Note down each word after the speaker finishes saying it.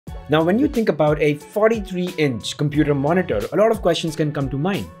Now, when you think about a 43-inch computer monitor, a lot of questions can come to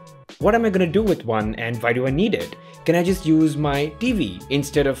mind. What am I going to do with one, and why do I need it? Can I just use my TV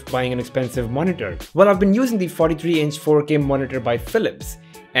instead of buying an expensive monitor? Well, I've been using the 43-inch 4K monitor by Philips,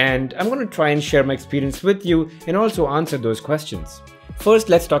 and I'm going to try and share my experience with you and also answer those questions. First,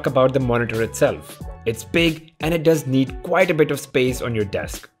 let's talk about the monitor itself. It's big and it does need quite a bit of space on your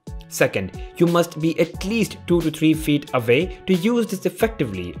desk. Second, you must be at least 2 to 3 feet away to use this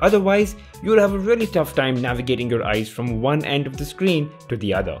effectively, otherwise you'll have a really tough time navigating your eyes from one end of the screen to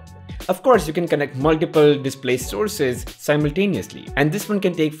the other. Of course, you can connect multiple display sources simultaneously, and this one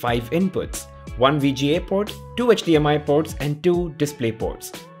can take 5 inputs, 1 VGA port, 2 HDMI ports and 2 display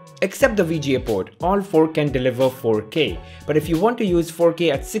ports. Except the VGA port, all 4 can deliver 4K, but if you want to use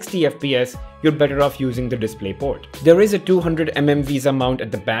 4K at 60 FPS, you're better off using the display port. There is a 200mm VESA mount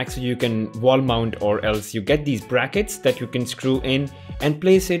at the back, so you can wall mount, or else you get these brackets that you can screw in and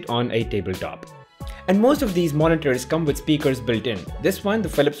place it on a tabletop. And most of these monitors come with speakers built in. This one, the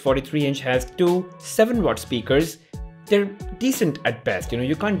Philips 43-inch, has 2 7-watt speakers. They're decent at best,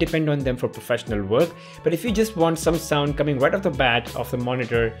 you can't depend on them for professional work, but if you just want some sound coming right off the bat of the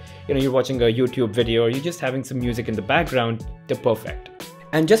monitor, you're watching a YouTube video or you're just having some music in the background, they're perfect.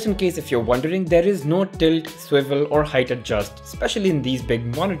 And just in case if you're wondering, there is no tilt, swivel or height adjust, especially in these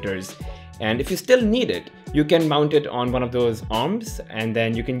big monitors. And if you still need it, you can mount it on one of those arms and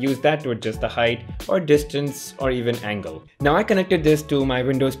then you can use that to adjust the height or distance or even angle. Now I connected this to my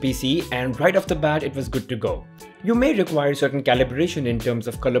Windows PC and right off the bat it was good to go. You may require certain calibration in terms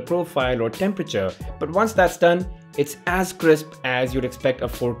of color profile or temperature, but once that's done, it's as crisp as you'd expect a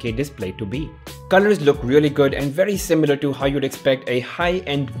 4K display to be. Colors look really good and very similar to how you'd expect a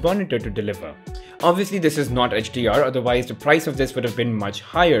high-end monitor to deliver. Obviously this is not HDR, otherwise the price of this would have been much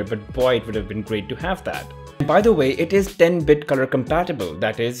higher, but boy, it would have been great to have that. And by the way, it is 10-bit color compatible,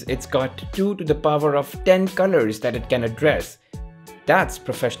 that is, it's got 2 to the power of 10 colors that it can address. That's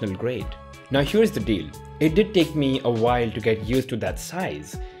professional grade. Now here's the deal. It did take me a while to get used to that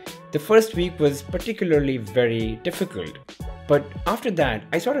size. The first week was particularly very difficult, but after that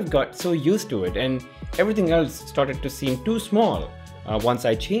I sort of got so used to it and everything else started to seem too small once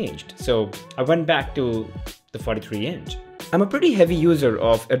I changed. So I went back to the 43-inch. I'm a pretty heavy user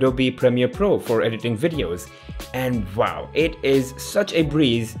of Adobe Premiere Pro for editing videos, and wow, it is such a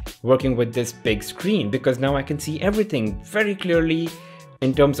breeze working with this big screen because now I can see everything very clearly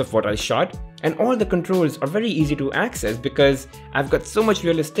in terms of what I shot, and all the controls are very easy to access because I've got so much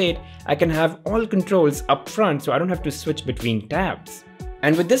real estate. I can have all controls up front so I don't have to switch between tabs.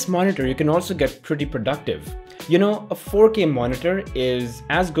 And with this monitor you can also get pretty productive. A 4K monitor is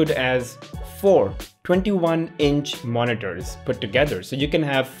as good as 4 21-inch monitors put together, so you can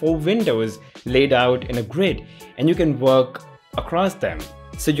have 4 windows laid out in a grid and you can work across them.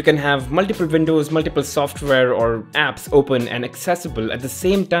 So you can have multiple windows, multiple software or apps open and accessible at the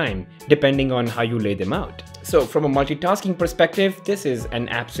same time, depending on how you lay them out. So from a multitasking perspective, this is an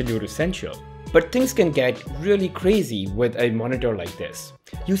absolute essential. But things can get really crazy with a monitor like this.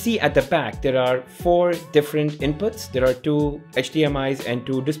 You see at the back, there are 4 different inputs. There are 2 HDMIs and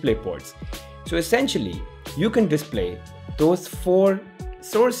 2 display ports. So essentially, you can display those 4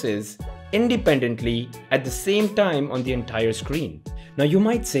 sources independently at the same time on the entire screen. Now you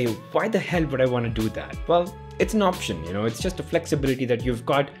might say, why the hell would I want to do that? Well, it's an option, it's just a flexibility that you've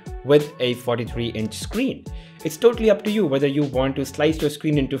got with a 43-inch screen. It's totally up to you whether you want to slice your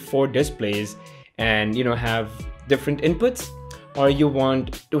screen into 4 displays and have different inputs, or you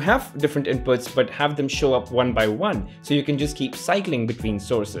want to have different inputs but have them show up one by one so you can just keep cycling between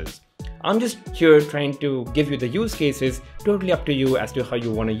sources. I'm just here trying to give you the use cases, totally up to you as to how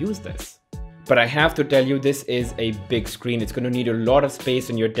you want to use this. But I have to tell you, this is a big screen. It's going to need a lot of space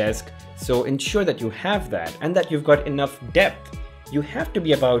on your desk, so ensure that you have that and that you've got enough depth. You have to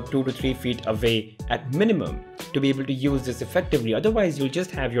be about 2 to 3 feet away at minimum to be able to use this effectively. Otherwise, you'll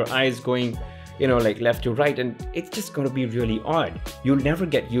just have your eyes going, like left to right, and it's just going to be really odd. You'll never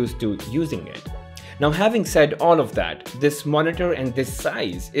get used to using it. Now, having said all of that, this monitor and this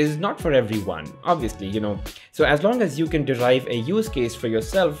size is not for everyone, obviously, So as long as you can derive a use case for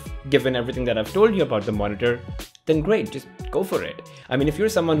yourself, given everything that I've told you about the monitor, then great, just go for it. I mean, if you're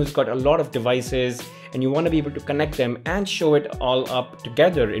someone who's got a lot of devices and you want to be able to connect them and show it all up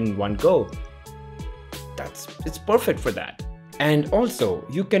together in one go, it's perfect for that. And also,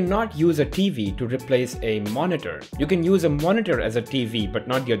 you cannot use a TV to replace a monitor. You can use a monitor as a TV, but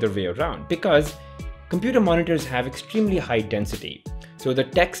not the other way around, because computer monitors have extremely high density. So the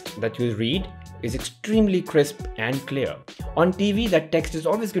text that you read is extremely crisp and clear. On TV, that text is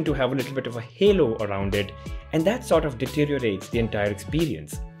always going to have a little bit of a halo around it, and that sort of deteriorates the entire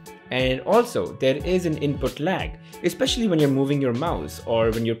experience. And also, there is an input lag, especially when you're moving your mouse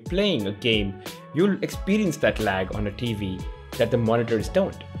or when you're playing a game, you'll experience that lag on a TV that the monitors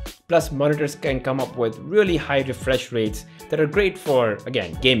don't. Plus, monitors can come up with really high refresh rates that are great for,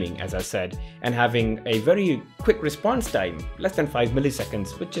 again, gaming, as I said, and having a very quick response time, less than 5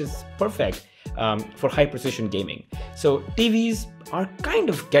 milliseconds, which is perfect for high precision gaming. So TVs are kind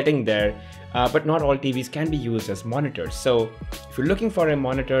of getting there, but not all TVs can be used as monitors. So if you're looking for a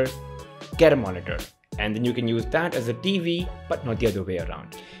monitor, get a monitor, and then you can use that as a TV, but not the other way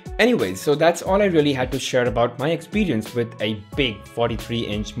around. Anyways, so that's all I really had to share about my experience with a big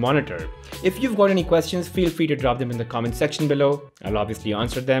 43-inch monitor. If you've got any questions, feel free to drop them in the comment section below. I'll obviously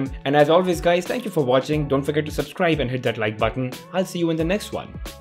answer them. And as always, guys, thank you for watching. Don't forget to subscribe and hit that like button. I'll see you in the next one.